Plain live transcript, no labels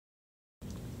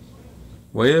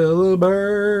Well, the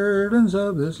burdens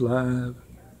of this life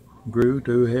grew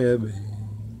too heavy,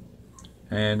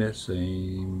 and it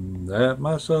seemed that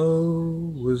my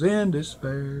soul was in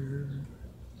despair.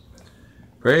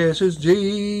 Precious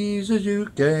Jesus, you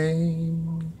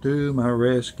came to my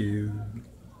rescue,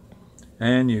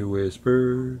 and you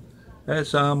whispered that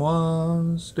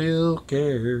someone still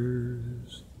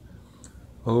cares.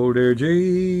 Oh, dear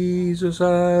Jesus,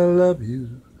 I love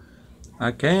you.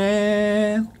 I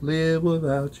can't live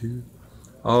without you.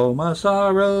 All my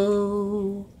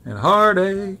sorrow and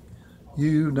heartache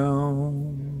you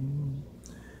know.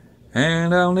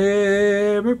 And I'll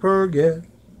never forget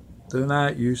the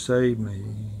night you saved me.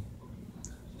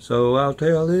 So I'll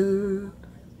tell it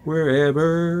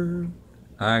wherever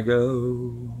I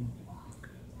go.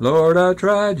 Lord, I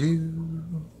tried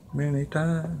you many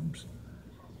times.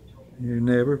 You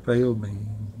never failed me.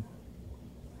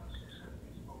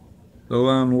 Though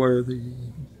unworthy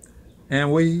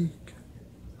and weak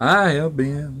I have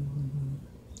been,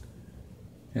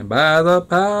 and by the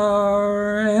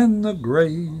power and the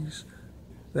grace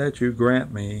that you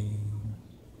grant me,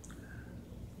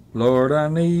 Lord, I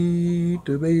need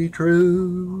to be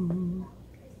true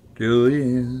till the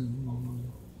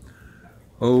end.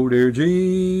 Oh, dear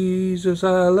Jesus,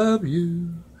 I love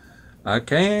you. I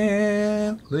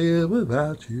can't live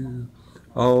without you.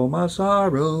 All my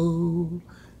sorrow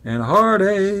and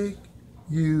heartache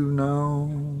you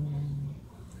know.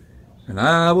 And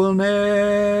I will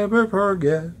never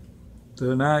forget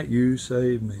the night you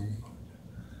saved me.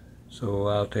 So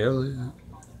I'll tell it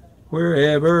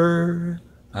wherever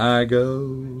I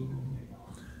go.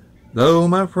 Though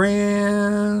my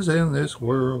friends in this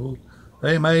world,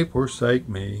 they may forsake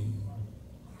me,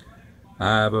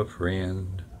 I've a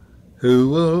friend who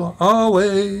will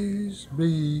always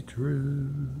be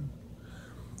true.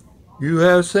 You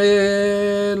have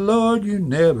said, Lord, you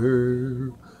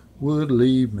never would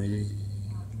leave me.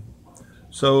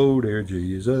 So, dear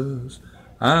Jesus,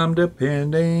 I'm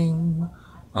depending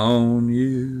on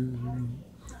you.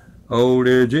 Oh,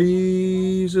 dear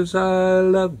Jesus, I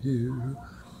love you.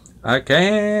 I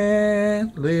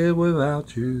can't live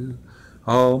without you.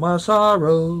 All my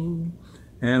sorrow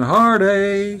and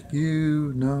heartache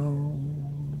you know.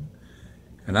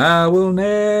 And I will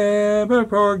never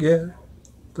forget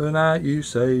the night you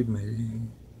saved me.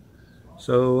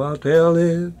 So I'll tell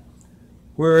it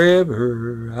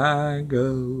wherever I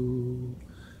go.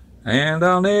 And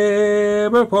I'll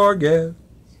never forget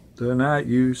the night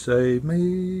you saved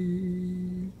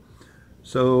me.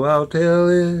 So I'll tell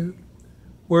it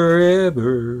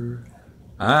wherever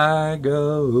I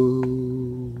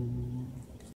go.